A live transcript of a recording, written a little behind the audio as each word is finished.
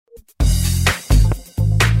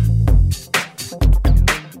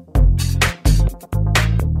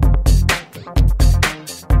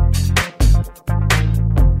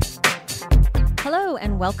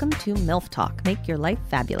welcome to MILF Talk, Make Your Life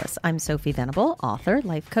Fabulous. I'm Sophie Venable, author,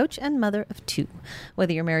 life coach, and mother of two.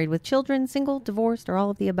 Whether you're married with children, single, divorced, or all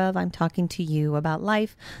of the above, I'm talking to you about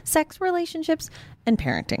life, sex, relationships, and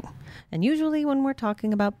parenting. And usually when we're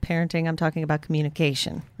talking about parenting, I'm talking about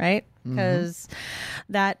communication, right? Because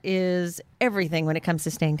that is everything when it comes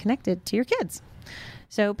to staying connected to your kids.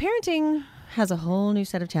 So parenting has a whole new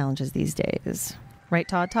set of challenges these days. Right,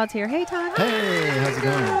 Todd? Todd's here. Hey, Todd. Hey, how's it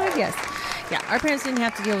going? Yes. Yeah, our parents didn't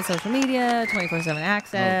have to deal with social media, 24/7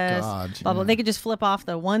 access. Oh, God. Blah, blah. Yeah. They could just flip off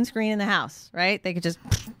the one screen in the house, right? They could just,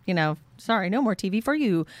 sorry, no more TV for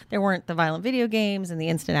you. There weren't the violent video games and the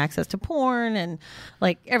instant access to porn and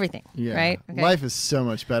like everything, Yeah. right? Okay. Life is so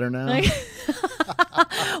much better now.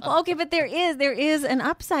 Well, okay, but there is an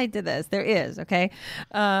upside to this. There is, okay?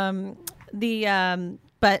 But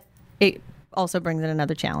it also brings in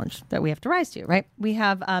another challenge that we have to rise to, right? We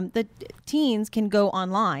have the teens can go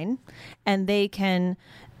online and they can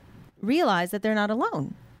realize that they're not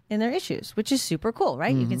alone in their issues, which is super cool,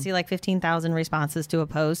 right? You can see like 15,000 responses to a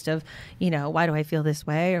post of, why do I feel this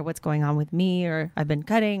way, or what's going on with me, or I've been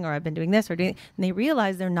cutting, or I've been doing this or doing, and they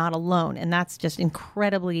realize they're not alone. And that's just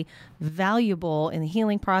incredibly valuable in the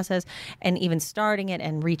healing process and even starting it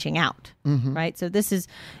and reaching out, right? So this is,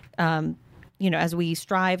 as we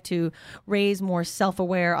strive to raise more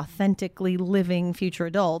self-aware, authentically living future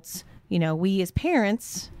adults, we as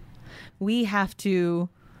parents, we have to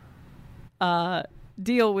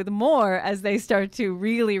deal with more as they start to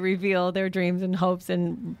really reveal their dreams and hopes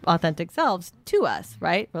and authentic selves to us,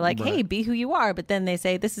 right? We're like, hey, be who you are. But then they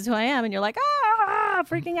say, this is who I am. And you're like,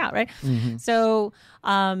 freaking out, right? So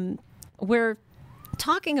we're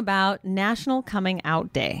talking about National Coming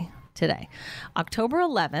Out Day today. October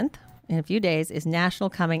 11th, in a few days, is National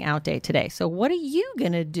Coming Out Day today. So what are you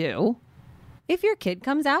going to do if your kid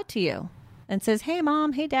comes out to you and says, hey,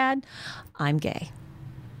 mom, hey, dad, I'm gay?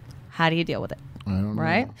 How do you deal with it? I don't know.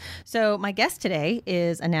 Right? So my guest today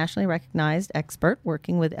is a nationally recognized expert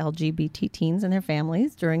working with LGBT teens and their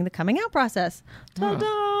families during the coming out process.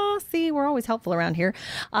 Ta-da! See, we're always helpful around here.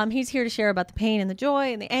 He's here to share about the pain and the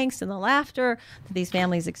joy and the angst and the laughter that these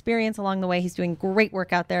families experience along the way. He's doing great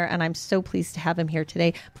work out there, and I'm so pleased to have him here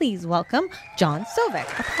today. Please welcome John Sovek.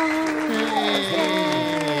 Applause.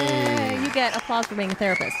 Yay. You get applause for being a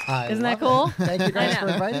therapist. Isn't that cool? Thank you guys I for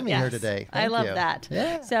know. inviting me Yes. here today. I Thank love you. that.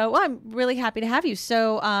 Yeah. So I'm really happy to have you.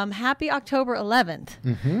 So happy October 11th.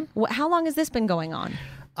 How long has this been going on?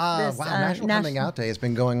 This, National Coming Out Day has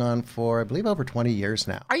been going on for, I believe, over 20 years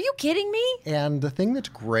now. Are you kidding me? And the thing that's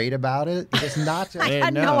great about it is not just... I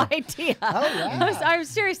had no idea. Oh, yeah. I'm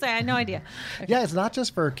seriously, I had no idea. Yeah, it's not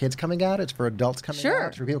just for kids coming out. It's for adults coming Sure. out.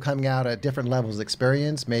 It's for people coming out at different levels of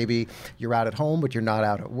experience. Maybe you're out at home, but you're not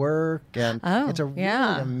out at work. And it's a really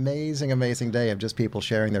amazing, amazing day of just people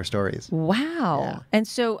sharing their stories. Wow. Yeah. And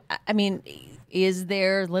so, I mean, is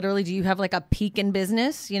there literally, do you have like a peak in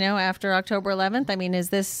business, after October 11th? I mean, is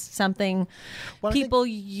this something people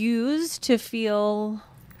use to feel...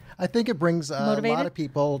 I think it brings a motivated? lot of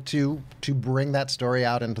people to bring that story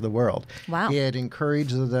out into the world. Wow. It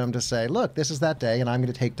encourages them to say, look, this is that day, and I'm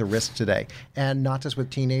going to take the risk today. And not just with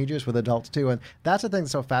teenagers, with adults too. And that's the thing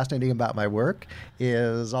that's so fascinating about my work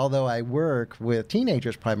is although I work with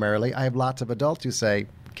teenagers primarily, I have lots of adults who say,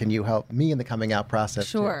 can you help me in the coming out process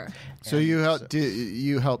Sure. too? So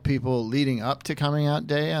you help people leading up to Coming Out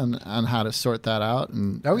Day on how to sort that out?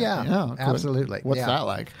 And Oh, yeah. cool. Absolutely. What's Yeah. that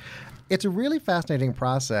like? It's a really fascinating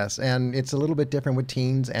process, and it's a little bit different with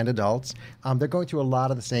teens and adults. They're going through a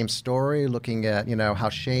lot of the same story, looking at, how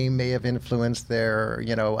shame may have influenced their,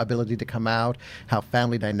 ability to come out, how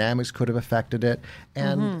family dynamics could have affected it.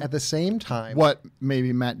 And at the same time... What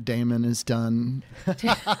maybe Matt Damon has done?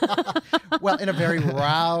 Well, in a very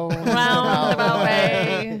roundabout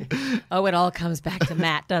way. Oh, it all comes back to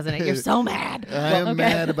Matt, doesn't it? You're so mad. I am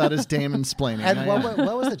mad about his Damon splaining. And what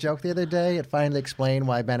was the joke the other day? It finally explained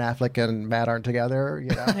why Ben Affleck and Matt aren't together,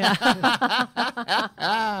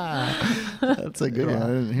 That's a good one. I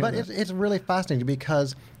didn't hear But that. it's really fascinating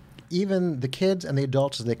because even the kids and the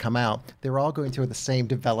adults as they come out, they're all going through the same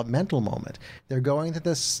developmental moment. They're going to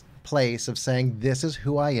this place of saying, this is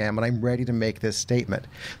who I am and I'm ready to make this statement.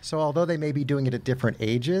 So although they may be doing it at different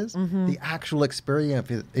ages, the actual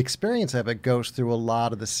experience of it goes through a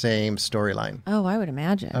lot of the same storyline. Oh, I would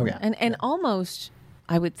imagine. Oh, yeah. And almost...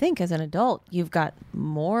 I would think as an adult, you've got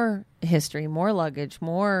more history, more luggage,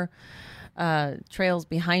 more trails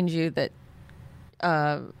behind you that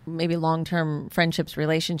maybe long-term friendships,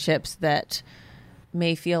 relationships that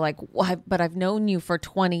may feel like, but I've known you for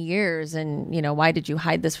 20 years and, why did you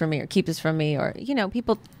hide this from me or keep this from me? Or,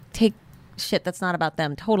 people take shit that's not about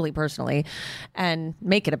them totally personally and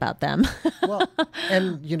make it about them. Well,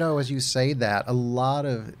 and as you say that, a lot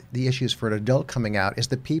of the issues for an adult coming out is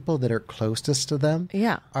the people that are closest to them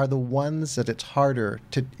Yeah. are the ones that it's harder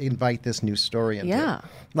to invite this new story into. Yeah.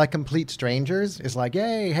 Like complete strangers is like,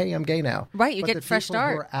 yay, hey, I'm gay now. Right, you But get the fresh people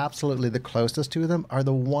start. who are absolutely the closest to them are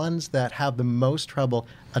the ones that have the most trouble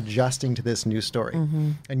adjusting to this new story.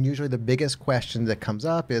 Mm-hmm. And usually the biggest question that comes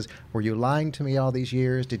up is, were you lying to me all these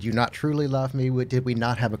years? Did you not truly love me? Did we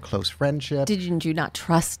not have a close friendship? Didn't you not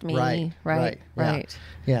trust me? Right.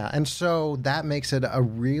 Yeah. And so that makes it a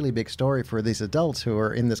really big story for these adults who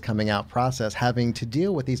are in this coming out process, having to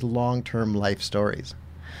deal with these long-term life stories.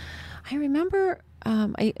 I remember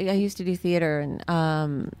I used to do theater, and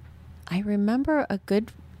I remember a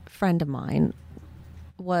good friend of mine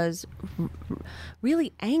was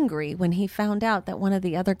really angry when he found out that one of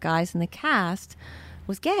the other guys in the cast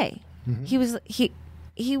was gay. Mm-hmm.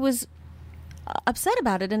 He was upset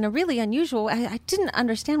about it in a really unusual. I didn't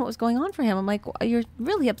understand what was going on for him. I'm like, you're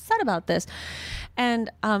really upset about this,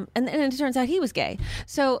 and it turns out he was gay.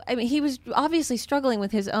 So I mean, he was obviously struggling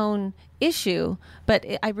with his own issue. But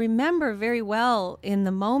I remember very well in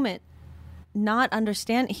the moment not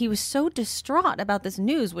understand. He was so distraught about this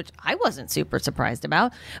news, which I wasn't super surprised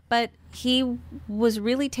about, but he was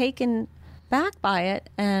really taken back by it,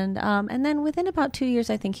 and then within about 2 years,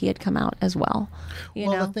 I think he had come out as well.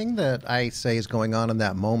 The thing that I say is going on in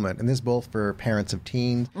that moment, and this is both for parents of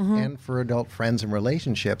teens and for adult friends and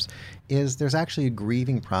relationships, is there's actually a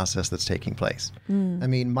grieving process that's taking place. I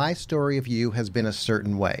mean, my story of you has been a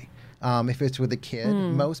certain way. If it's with a kid,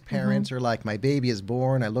 most parents are like, my baby is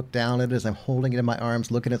born. I look down at it as I'm holding it in my arms,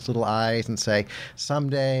 looking at its little eyes and say,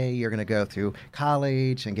 someday you're going to go through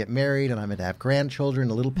college and get married and I'm going to have grandchildren,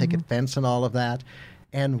 a little picket fence and all of that.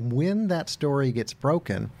 And when that story gets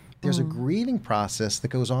broken, there's a grieving process that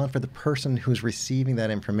goes on for the person who's receiving that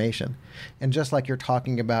information. And just like you're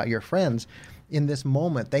talking about your friends, in this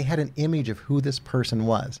moment, they had an image of who this person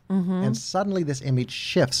was. And suddenly this image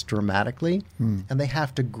shifts dramatically, and they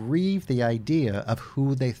have to grieve the idea of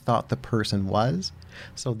who they thought the person was.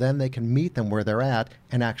 So then they can meet them where they're at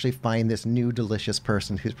and actually find this new delicious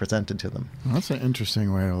person who's presented to them. Well, that's an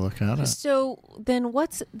interesting way to look at it. So then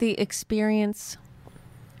what's the experience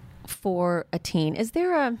for a teen? Is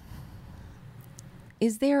there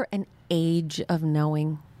an age of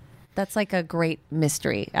knowing? That's like a great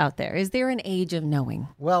mystery out there. Is there an age of knowing?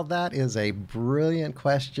 Well, that is a brilliant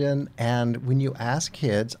question. And when you ask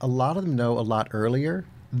kids, a lot of them know a lot earlier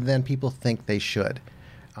than people think they should.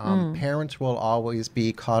 Parents will always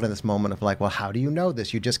be caught in this moment of like, well, how do you know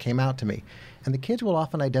this? You just came out to me. And the kids will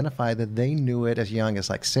often identify that they knew it as young as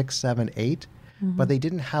like 6, 7, 8, but they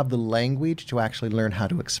didn't have the language to actually learn how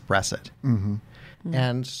to express it.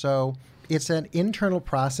 And so it's an internal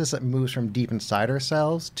process that moves from deep inside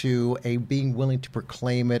ourselves to a being willing to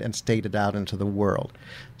proclaim it and state it out into the world.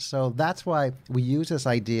 So that's why we use this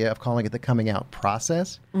idea of calling it the coming out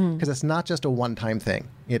process, because it's not just a one-time thing.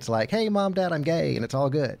 It's like, hey, Mom, Dad, I'm gay, and it's all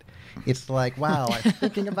good. It's like, wow, I'm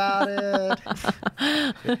thinking about it.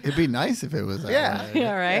 It'd be nice if it was that way.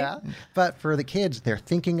 Yeah, right. Yeah. But for the kids, they're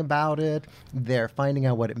thinking about it. They're finding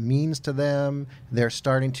out what it means to them. They're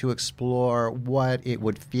starting to explore what it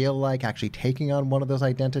would feel like actually taking on one of those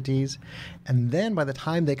identities. And then by the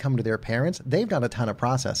time they come to their parents, they've done a ton of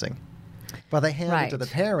processing. But they hand it to the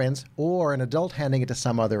parents or an adult handing it to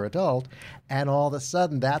some other adult, and all of a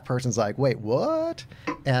sudden that person's like, wait, what?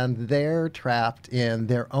 And they're trapped in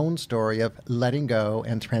their own story of letting go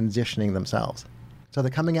and transitioning themselves. So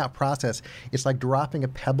the coming out process, it's like dropping a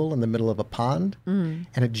pebble in the middle of a pond, and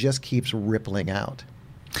it just keeps rippling out.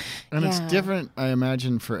 And it's different, I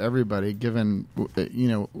imagine, for everybody, given,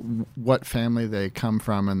 what family they come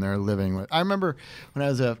from and they're living with. I remember when I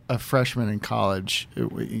was a freshman in college,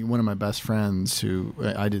 one of my best friends who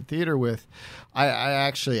I did theater with, I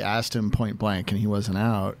actually asked him point blank, and he wasn't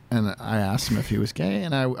out. And I asked him if he was gay,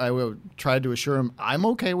 and I tried to assure him, I'm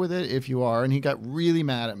okay with it if you are. And he got really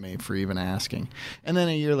mad at me for even asking. And then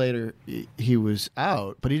a year later, he was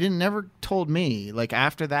out, but he never told me. Like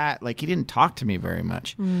after that, he didn't talk to me very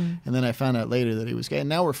much. And then I found out later that he was gay. And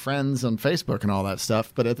now we're friends on Facebook and all that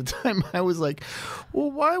stuff. But at the time, I was like,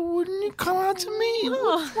 well, why wouldn't you come out to me?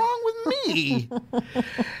 What's wrong with me?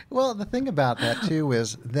 Well, the thing about that, too,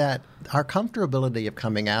 is that our comfortability of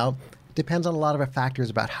coming out depends on a lot of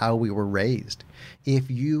factors about how we were raised.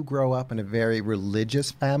 If you grow up in a very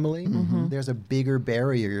religious family, there's a bigger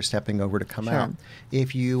barrier you're stepping over to come out.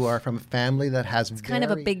 If you are from a family that has Kind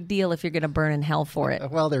of a big deal if you're going to burn in hell for it.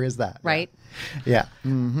 Well, there is that. Right? Yeah.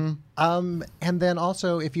 And then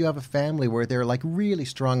also, if you have a family where they're like really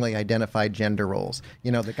strongly identified gender roles,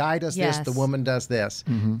 you know, the guy does this, the woman does this,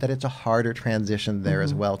 that it's a harder transition there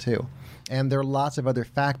as well, too. And there are lots of other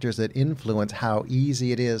factors that influence how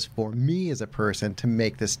easy it is for me as a person to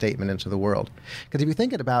make this statement into the world. Because if you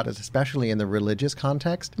think about it, especially in the religious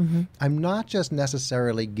context, I'm not just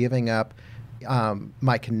necessarily giving up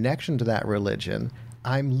my connection to that religion,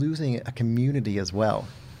 I'm losing a community as well.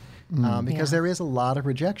 Because there is a lot of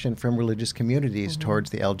rejection from religious communities towards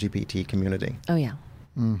the LGBT community. Oh, yeah.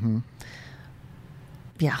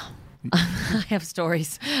 Yeah. I have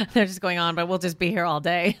stories. They're just going on, but we'll just be here all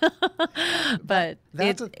day. But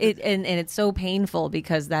it's so painful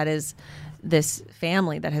because that is this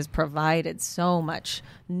family that has provided so much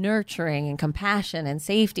nurturing and compassion and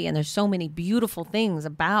safety, and there's so many beautiful things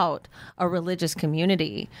about a religious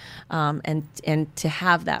community, and to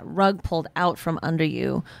have that rug pulled out from under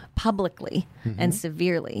you publicly and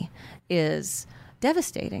severely is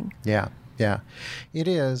devastating. Yeah, it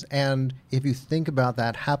is. And if you think about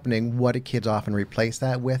that happening, what do kids often replace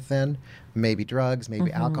that with then? Maybe drugs,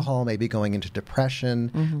 maybe alcohol, maybe going into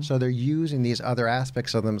depression. So they're using these other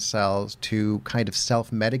aspects of themselves to kind of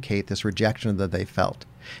self-medicate this rejection that they felt.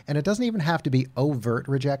 And it doesn't even have to be overt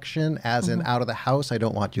rejection, as in out of the house, I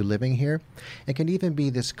don't want you living here. It can even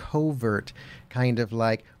be this covert kind of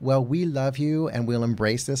like, well, we love you and we'll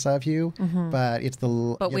embrace this of you, but it's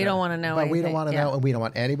the... But we don't want to know But anything. we don't want to know, and we don't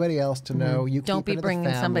want anybody else to know. You Don't be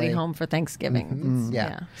bringing somebody home for Thanksgiving.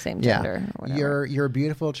 Same gender or whatever. You're a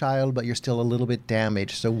beautiful child, but you're still a little bit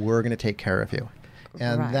damaged, so we're going to take care of you.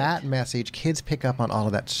 And that message, kids pick up on all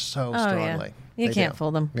of that so strongly. Yeah. You can't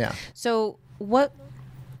fool them. Yeah. So what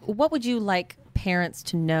would you like parents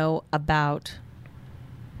to know about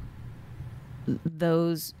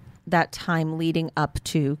that time leading up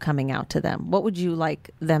to coming out to them? What would you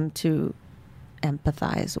like them to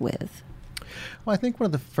empathize with? Well, I think one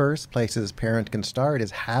of the first places a parent can start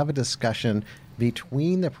is have a discussion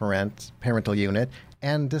between the parental unit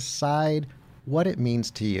and decide what it means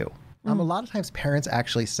to you. A lot of times parents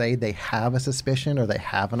actually say they have a suspicion or they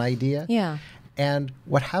have an idea. Yeah. And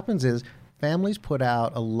what happens is families put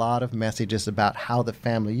out a lot of messages about how the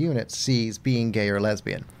family unit sees being gay or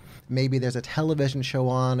lesbian. Maybe there's a television show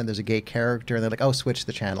on and there's a gay character and they're like, oh, switch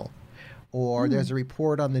the channel. Or there's a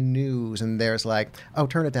report on the news and there's like, oh,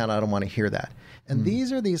 turn it down, I don't want to hear that. And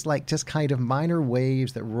these are these like just kind of minor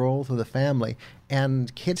waves that roll through the family,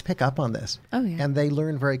 and kids pick up on this. Oh, yeah. And they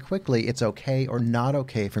learn very quickly it's okay or not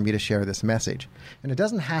okay for me to share this message. And it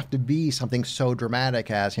doesn't have to be something so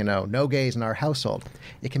dramatic as, no gays in our household.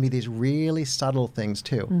 It can be these really subtle things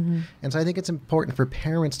too. And so I think it's important for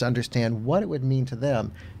parents to understand what it would mean to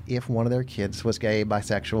them if one of their kids was gay,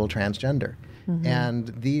 bisexual, transgender. And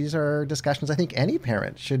these are discussions I think any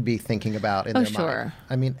parent should be thinking about in their mind.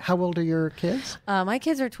 I mean, how old are your kids? My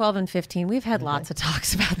kids are 12 and 15. We've had lots of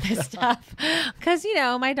talks about this stuff. Because,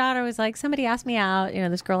 my daughter was like, somebody asked me out,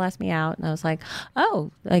 this girl asked me out. And I was like,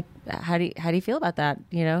 oh, like, how do you feel about that?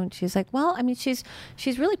 And she's like, well, I mean, she's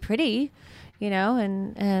really pretty,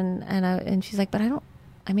 and she's like, but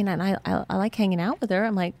I like hanging out with her.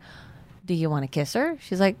 I'm like, do you want to kiss her?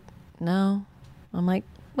 She's like, no. I'm like,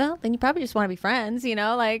 well, then you probably just want to be friends, either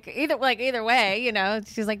way,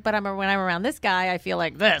 She's like, but when I'm around this guy, I feel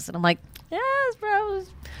like this. And I'm like, yeah, that's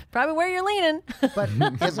probably where you're leaning. But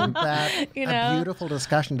isn't that a beautiful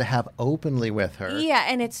discussion to have openly with her? Yeah,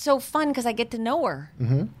 and it's so fun because I get to know her.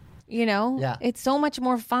 Yeah. It's so much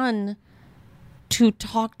more fun to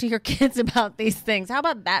talk to your kids about these things. How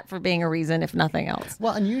about that for being a reason, if nothing else?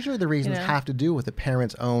 Well, and usually the reasons have to do with the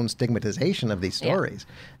parent's own stigmatization of these stories.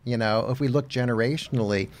 If we look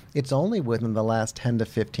generationally, it's only within the last 10 to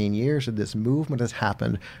 15 years that this movement has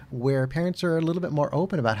happened where parents are a little bit more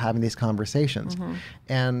open about having these conversations.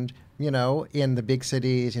 And in the big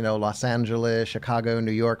cities, Los Angeles, Chicago,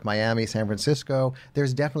 New York, Miami, San Francisco,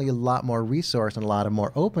 there's definitely a lot more resource and a lot of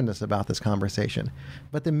more openness about this conversation.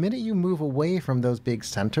 But the minute you move away from those big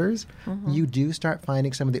centers, you do start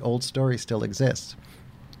finding some of the old stories still exist.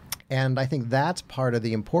 And I think that's part of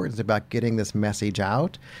the importance about getting this message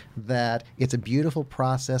out, that it's a beautiful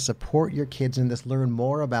process. Support your kids in this. Learn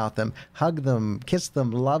more about them. Hug them, kiss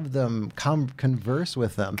them, love them, converse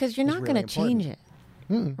with them. Because you're not going to change it.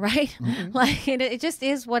 Right? Like it just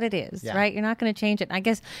is what it is, right? You're not going to change it. I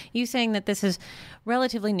guess you saying that this is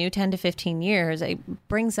relatively new, 10 to 15 years, it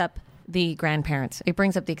brings up the grandparents. It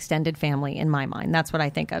brings up the extended family in my mind. That's what I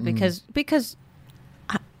think of because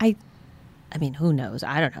I mean, who knows?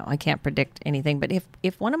 I don't know. I can't predict anything. But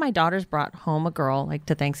if one of my daughters brought home a girl like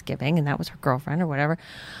to Thanksgiving and that was her girlfriend or whatever,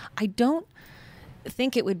 I don't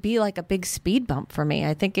think it would be like a big speed bump for me.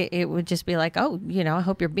 I think it would just be like, oh, I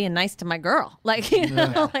hope you're being nice to my girl. Like,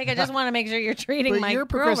 like I just want to make sure you're treating my you're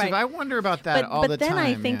girl progressive. right. I wonder about that all the time. But then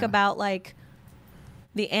I think about like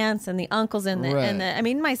the aunts and the uncles and the, Right. I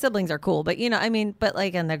mean, my siblings are cool, but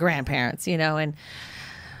and the grandparents, and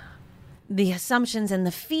the assumptions and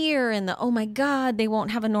the fear and the, oh my God, they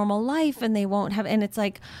won't have a normal life and they won't have, and it's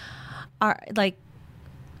like,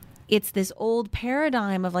 it's this old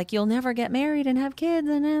paradigm of like, you'll never get married and have kids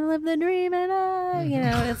and then live the dream and,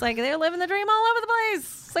 it's like they're living the dream all over the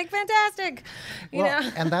place. It's like fantastic, you know?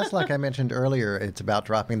 And that's like I mentioned earlier, it's about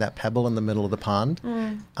dropping that pebble in the middle of the pond.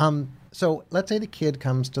 So let's say the kid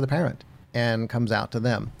comes to the parent and comes out to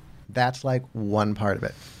them. That's like one part of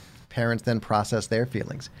it. Parents then process their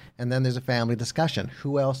feelings. And then there's a family discussion.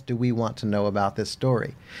 Who else do we want to know about this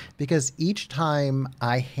story? Because each time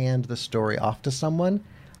I hand the story off to someone,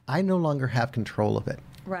 I no longer have control of it.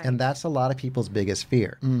 Right. And that's a lot of people's biggest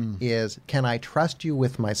fear is, can I trust you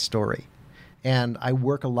with my story? And I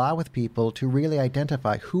work a lot with people to really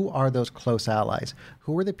identify who are those close allies.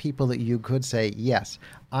 Who are the people that you could say, yes,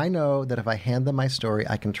 I know that if I hand them my story,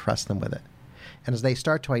 I can trust them with it. And as they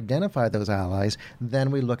start to identify those allies,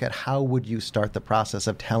 then we look at how would you start the process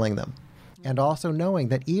of telling them. And also knowing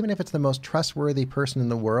that even if it's the most trustworthy person in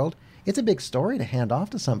the world, it's a big story to hand off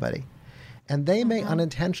to somebody. And they may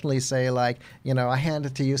unintentionally say, like, I hand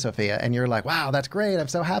it to you, Sophia. And you're like, wow, that's great. I'm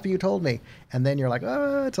so happy you told me. And then you're like,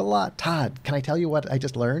 oh, it's a lot. Todd, can I tell you what I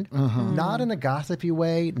just learned? Not in a gossipy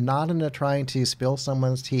way, not in a trying to spill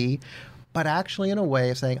someone's tea, but actually in a way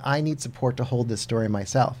of saying, I need support to hold this story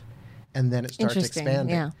myself. And then it starts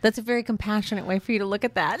expanding. Yeah, that's a very compassionate way for you to look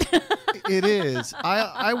at that. It is.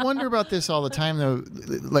 I wonder about this all the time, though.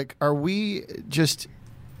 Like, are we just,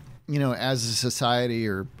 as a society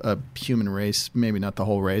or a human race, maybe not the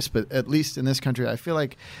whole race, but at least in this country, I feel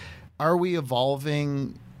like, are we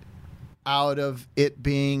evolving out of it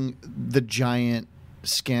being the giant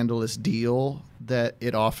scandalous deal that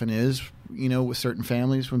it often is, with certain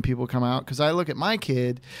families when people come out? Because I look at my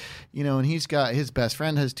kid, and he's got his best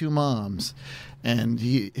friend has 2 moms, and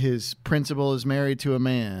his principal is married to a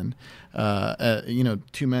man,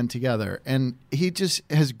 2 men together, and he just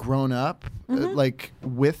has grown up like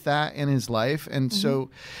with that in his life, and so,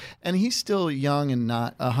 and he's still young and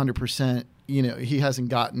not 100%. He hasn't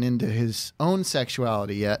gotten into his own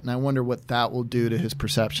sexuality yet, and I wonder what that will do to his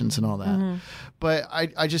perceptions and all that. But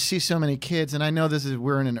I just see so many kids, and I know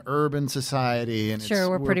we're in an urban society, and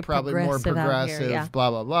we're pretty probably more progressive, here, yeah. blah,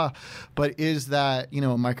 blah, blah. But is that,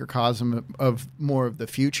 a microcosm of more of the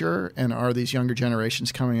future, and are these younger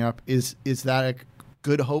generations coming up? Is that a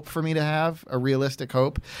good hope for me to have, a realistic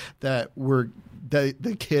hope that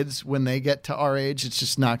the kids, when they get to our age, it's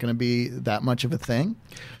just not going to be that much of a thing?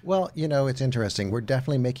 Well, it's interesting. We're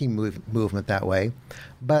definitely making movement that way.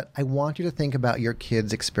 But I want you to think about your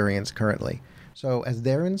kids' experience currently. So as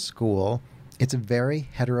they're in school, it's a very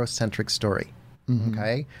heterocentric story.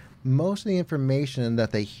 Okay? Most of the information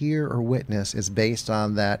that they hear or witness is based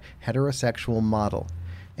on that heterosexual model.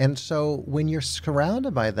 And so when you're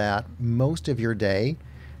surrounded by that most of your day,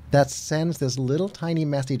 that sends this little tiny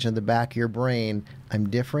message in the back of your brain, I'm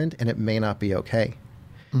different and it may not be okay.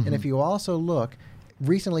 And if you also look,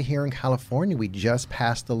 recently here in California, we just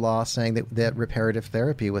passed the law saying that reparative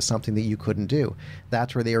therapy was something that you couldn't do.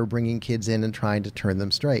 That's where they were bringing kids in and trying to turn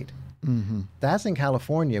them straight. That's in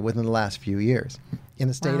California within the last few years. In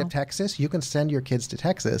the state of Texas, you can send your kids to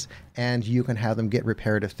Texas and you can have them get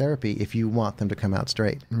reparative therapy if you want them to come out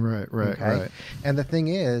straight. Right. And the thing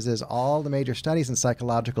is all the major studies and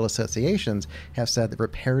psychological associations have said that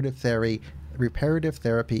reparative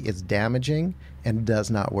therapy is damaging and does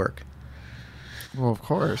not work. Well, of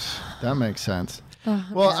course. That makes sense. That's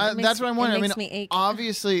what I'm wondering. Makes me ache.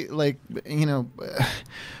 Obviously,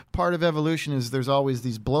 part of evolution is there's always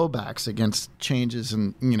these blowbacks against changes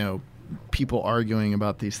and, people arguing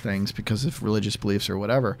about these things because of religious beliefs or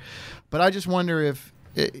whatever. But I just wonder if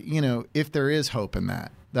there is hope in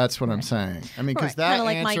that. That's what I'm saying. I mean, because that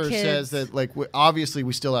like answer says that, obviously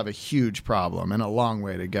we still have a huge problem and a long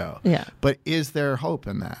way to go. Yeah. But is there hope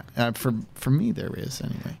in that? For me, there is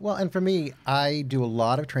anyway. Well, and for me, I do a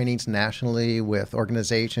lot of trainings nationally with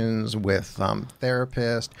organizations, with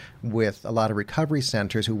therapists, with a lot of recovery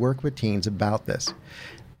centers who work with teens about this.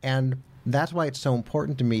 And that's why it's so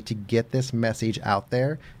important to me to get this message out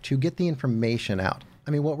there, to get the information out.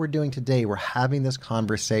 I mean, what we're doing today, we're having this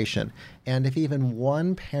conversation. And if even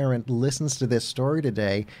one parent listens to this story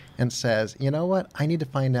today and says, you know what, I need to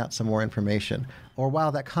find out some more information, or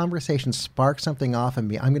wow, that conversation sparked something off in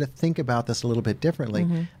me, I'm going to think about this a little bit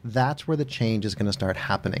differently, that's where the change is going to start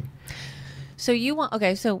happening. So you want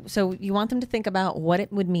so you want them to think about what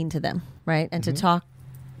it would mean to them, right? And to talk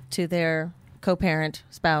to their co-parent,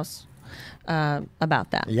 spouse,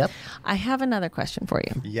 about that. Yep. I have another question for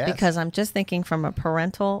you. Yes. Because I'm just thinking from a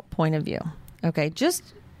parental point of view. Okay,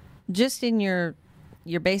 just in your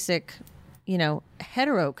basic,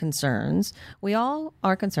 hetero concerns, we all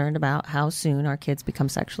are concerned about how soon our kids become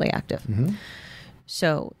sexually active.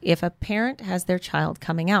 So if a parent has their child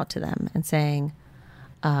coming out to them and saying,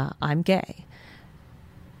 I'm gay,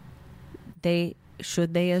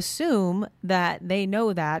 should they assume that they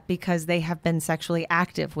know that because they have been sexually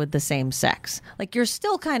active with the same sex? Like, you're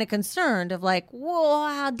still kind of concerned of like, whoa,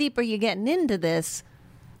 how deep are you getting into this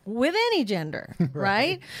with any gender,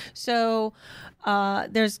 right? So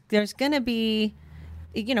there's going to be,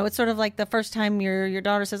 it's sort of like the first time your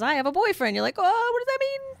daughter says, I have a boyfriend. You're like, oh, what does that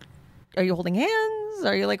mean? Are you holding hands?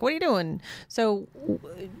 Are you like, what are you doing? So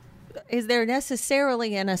is there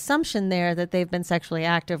necessarily an assumption there that they've been sexually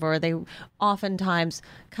active, or are they oftentimes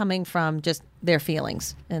coming from just their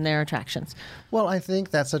feelings and their attractions? Well, I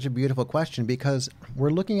think that's such a beautiful question, because we're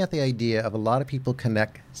looking at the idea of a lot of people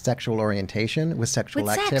connect sexual orientation with sexual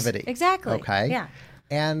activity. Sex. Exactly. Okay. Yeah.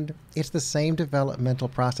 And it's the same developmental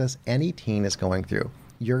process any teen is going through.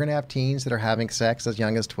 You're going to have teens that are having sex as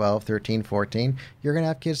young as 12, 13, 14. You're going to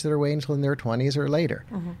have kids that are waiting until in their 20s or later.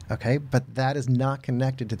 Okay? But that is not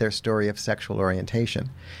connected to their story of sexual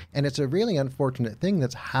orientation. And it's a really unfortunate thing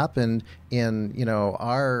that's happened in,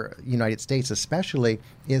 our United States especially,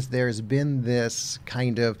 is there's been this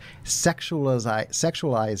kind of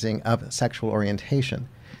sexualizing of sexual orientation.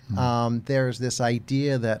 There's this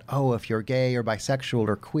idea that, if you're gay or bisexual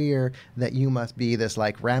or queer, that you must be this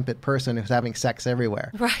like rampant person who's having sex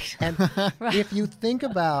everywhere. Right. And if you think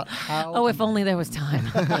about how... Oh, if only there was time.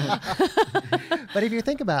 But if you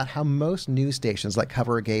think about how most news stations like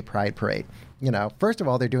cover a gay pride parade, first of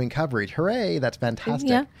all, they're doing coverage. Hooray, that's fantastic.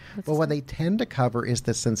 Yeah, but what they tend to cover is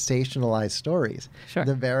the sensationalized stories. Sure.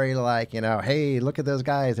 The very hey, look at those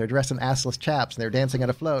guys. They're dressed in assless chaps and they're dancing on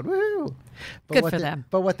a float. Woo! Good for them.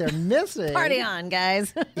 But what they're missing... Party on,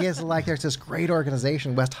 guys. is like there's this great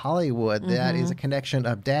organization, West Hollywood, that is a connection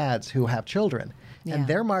of dads who have children. Yeah. And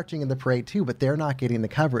they're marching in the parade too, but they're not getting the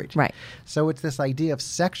coverage. Right. So it's this idea of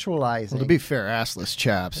sexualizing. Well, to be fair, assless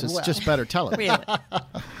chaps. It's just better television. Really?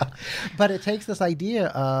 But it takes this idea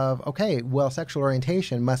of, sexual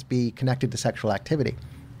orientation must be connected to sexual activity.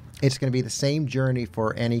 It's going to be the same journey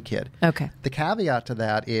for any kid. Okay. The caveat to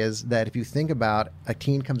that is that if you think about a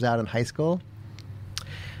teen comes out in high school,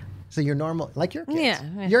 so you're normal, like your kids.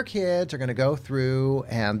 Yeah. Your kids are going to go through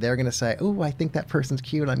and they're going to say, oh, I think that person's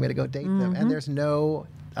cute. I'm going to go date them. And there's no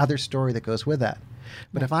other story that goes with that.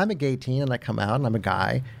 But if I'm a gay teen and I come out and I'm a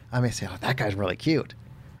guy, I may say, oh, that guy's really cute.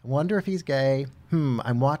 I wonder if he's gay.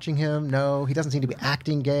 I'm watching him. No, he doesn't seem to be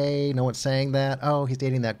acting gay. No one's saying that. Oh, he's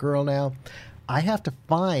dating that girl now. I have to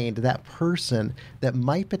find that person that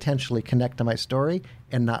might potentially connect to my story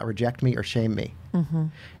and not reject me or shame me.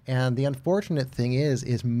 And the unfortunate thing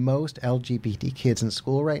is most LGBT kids in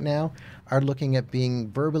school right now are looking at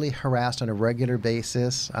being verbally harassed on a regular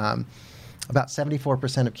basis. About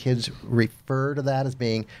 74% of kids refer to that as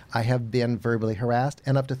being, I have been verbally harassed,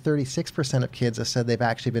 and up to 36% of kids have said they've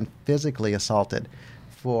actually been physically assaulted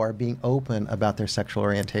for being open about their sexual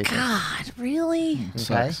orientation. God, really?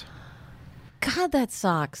 Okay? God, that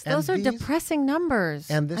sucks. And Those are depressing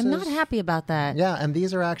numbers. and this I'm not is- happy about that. Yeah, and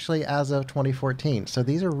these are actually as of 2014. So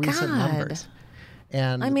these are recent God. numbers.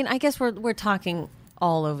 And I mean, I guess we're talking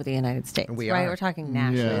all over the United States, We right? are. We're talking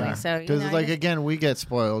nationally. Yeah. So, Because, I guess- again, we get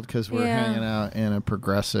spoiled because we're Yeah. hanging out in a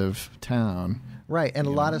progressive town. right, and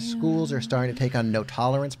a lot of schools are starting to take on no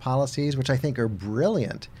tolerance policies, which I think are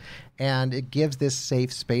brilliant. And it gives this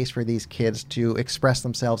safe space for these kids to express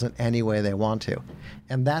themselves in any way they want to.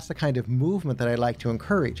 And that's the kind of movement that I like to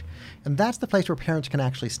encourage. And that's the place where parents can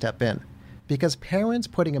actually step in. Because parents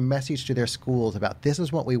putting a message to their schools about this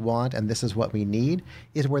is what we want and this is what we need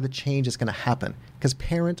is where the change is going to happen. Because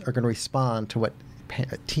parents are going to respond to what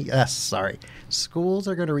schools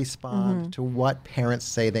are going to respond to what parents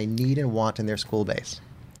say they need and want in their school base.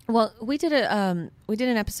 Well, we did an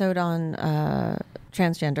episode on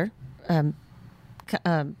transgender,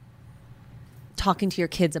 talking to your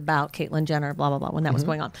kids about Caitlyn Jenner, blah blah blah, when that was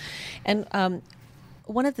going on, and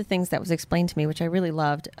one of the things that was explained to me, which I really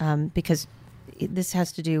loved, because this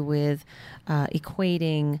has to do with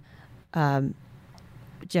equating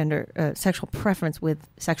gender sexual preference with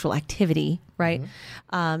sexual activity, right?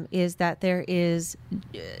 Is that there is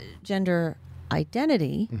gender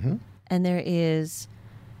identity and there is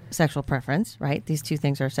sexual preference, right? These two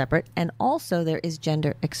things are separate. And also there is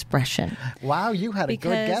gender expression. Wow, you had a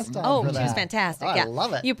good guest on for that. She was fantastic. Oh, yeah. I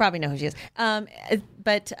love it. You probably know who she is.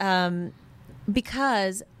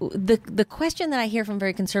 Because the question that I hear from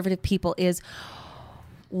very conservative people is,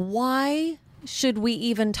 why should we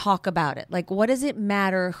even talk about it? Like, what does it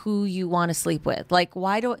matter who you want to sleep with? Like,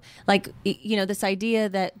 this idea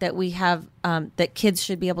that we have, that kids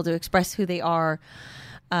should be able to express who they are,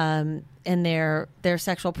 and their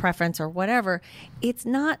sexual preference or whatever. It's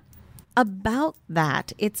not about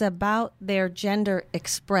that. It's about their gender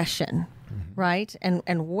expression, right?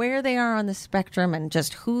 And where they are on the spectrum and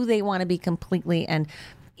just who they want to be completely. And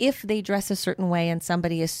if they dress a certain way and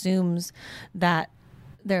somebody assumes that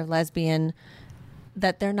they're lesbian,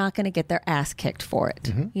 that they're not going to get their ass kicked for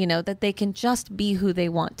it. That they can just be who they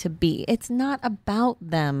want to be. It's not about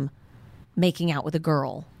them making out with a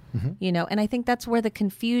girl. And I think that's where the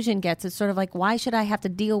confusion gets. It's sort of like, why should I have to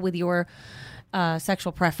deal with your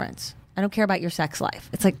sexual preference? I don't care about your sex life.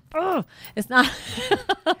 It's like, oh, it's not.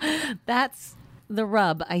 That's the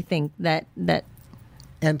rub, I think, that.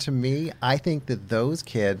 And to me, I think that those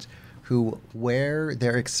kids who wear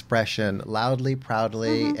their expression loudly,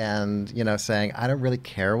 proudly, and, saying, I don't really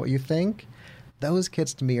care what you think, those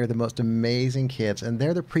kids to me are the most amazing kids, and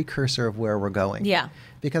they're the precursor of where we're going. Yeah.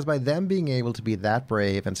 Because by them being able to be that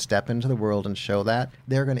brave and step into the world and show that,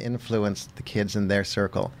 they're going to influence the kids in their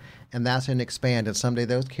circle. And that's going to expand, and someday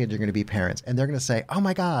those kids are going to be parents. And they're going to say, oh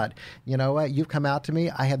my God, you know what? You've come out to me.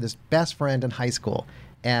 I had this best friend in high school,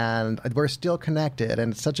 and we're still connected,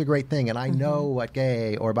 and it's such a great thing. And I know what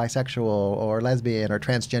gay or bisexual or lesbian or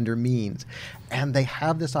transgender means. And they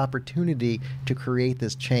have this opportunity to create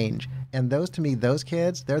this change. And those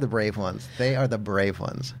kids, they're the brave ones. They are the brave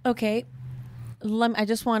ones. Okay. I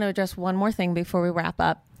just want to address one more thing before we wrap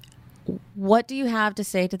up. What do you have to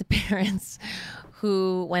say to the parents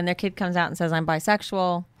who, when their kid comes out and says, I'm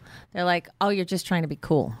bisexual, they're like, oh, you're just trying to be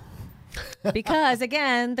cool? Because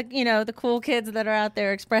again, the cool kids that are out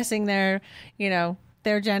there expressing their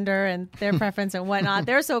gender and their preference and whatnot,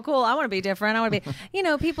 they're so cool. I want to be different. I want to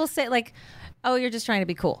be, people say like, oh, you're just trying to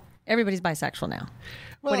be cool. Everybody's bisexual now.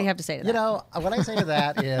 Well, what do you have to say to that? What I say to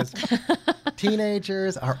that is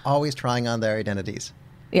teenagers are always trying on their identities.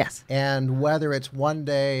 Yes. And whether it's one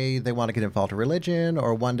day they want to get involved in religion,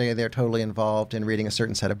 or one day they're totally involved in reading a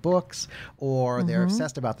certain set of books, or they're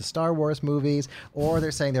obsessed about the Star Wars movies, or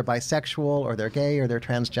they're saying they're bisexual, or they're gay, or they're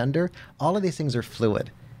transgender, all of these things are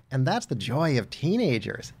fluid. And that's the joy of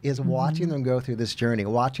teenagers, is watching them go through this journey,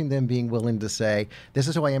 watching them being willing to say, this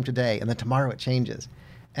is who I am today, and then tomorrow it changes.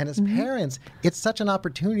 And as parents, it's such an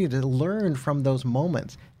opportunity to learn from those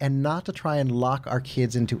moments and not to try and lock our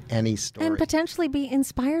kids into any story. And potentially be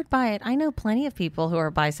inspired by it. I know plenty of people who are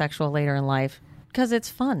bisexual later in life because it's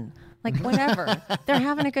fun. Like, whatever. They're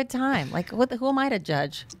having a good time. Like, who am I to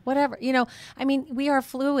judge? Whatever. We are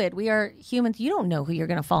fluid. We are humans. You don't know who you're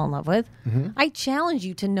going to fall in love with. I challenge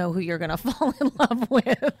you to know who you're going to fall in love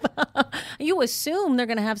with. You assume they're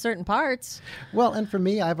going to have certain parts. Well, and for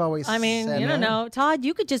me, I've always said, you don't know. Todd,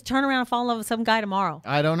 you could just turn around and fall in love with some guy tomorrow.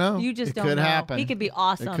 I don't know. You just don't know. It could happen. He could be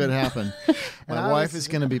awesome. It could happen. My wife is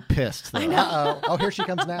going to be pissed, though. I know. Oh, here she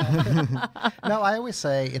comes now. No, I always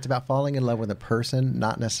say it's about falling in love with a person,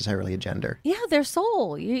 not necessarily a gender. Yeah, their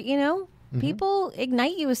soul. People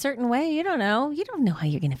ignite you a certain way. You don't know. You don't know how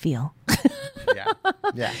you're going to feel.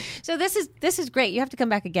 Yeah. So this is great. You have to come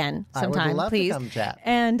back again sometime, I would love please. to come chat.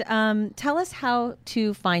 And tell us how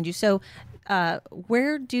to find you. So,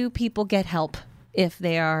 where do people get help if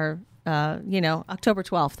they are, October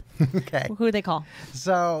 12th? Okay. Who do they call?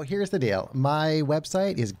 So here's the deal. My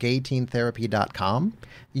website is gayteentherapy.com.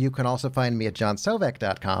 You can also find me at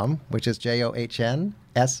johnsovec.com, which is JOHNSOVEC.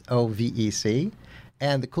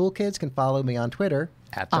 And the cool kids can follow me on Twitter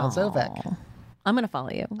at John Sovec. I'm going to follow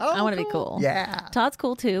you. Oh, I want to be cool. Yeah. Todd's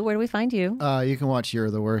cool too. Where do we find you? You can watch You're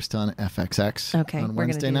the Worst on FXX on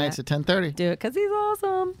Wednesday nights at 10:30. Do it because he's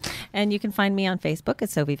awesome. And you can find me on Facebook at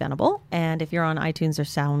Sophie Venable. And if you're on iTunes or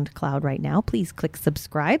SoundCloud right now, please click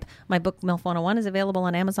subscribe. My book, MILF 101, is available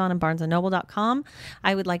on Amazon and BarnesandNoble.com.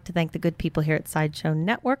 I would like to thank the good people here at Sideshow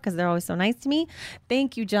Network because they're always so nice to me.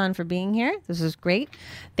 Thank you, John, for being here. This was great.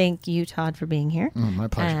 Thank you, Todd, for being here. My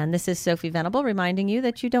pleasure. And this is Sophie Venable reminding you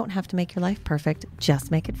that you don't have to make your life perfect.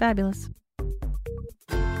 Just make it fabulous.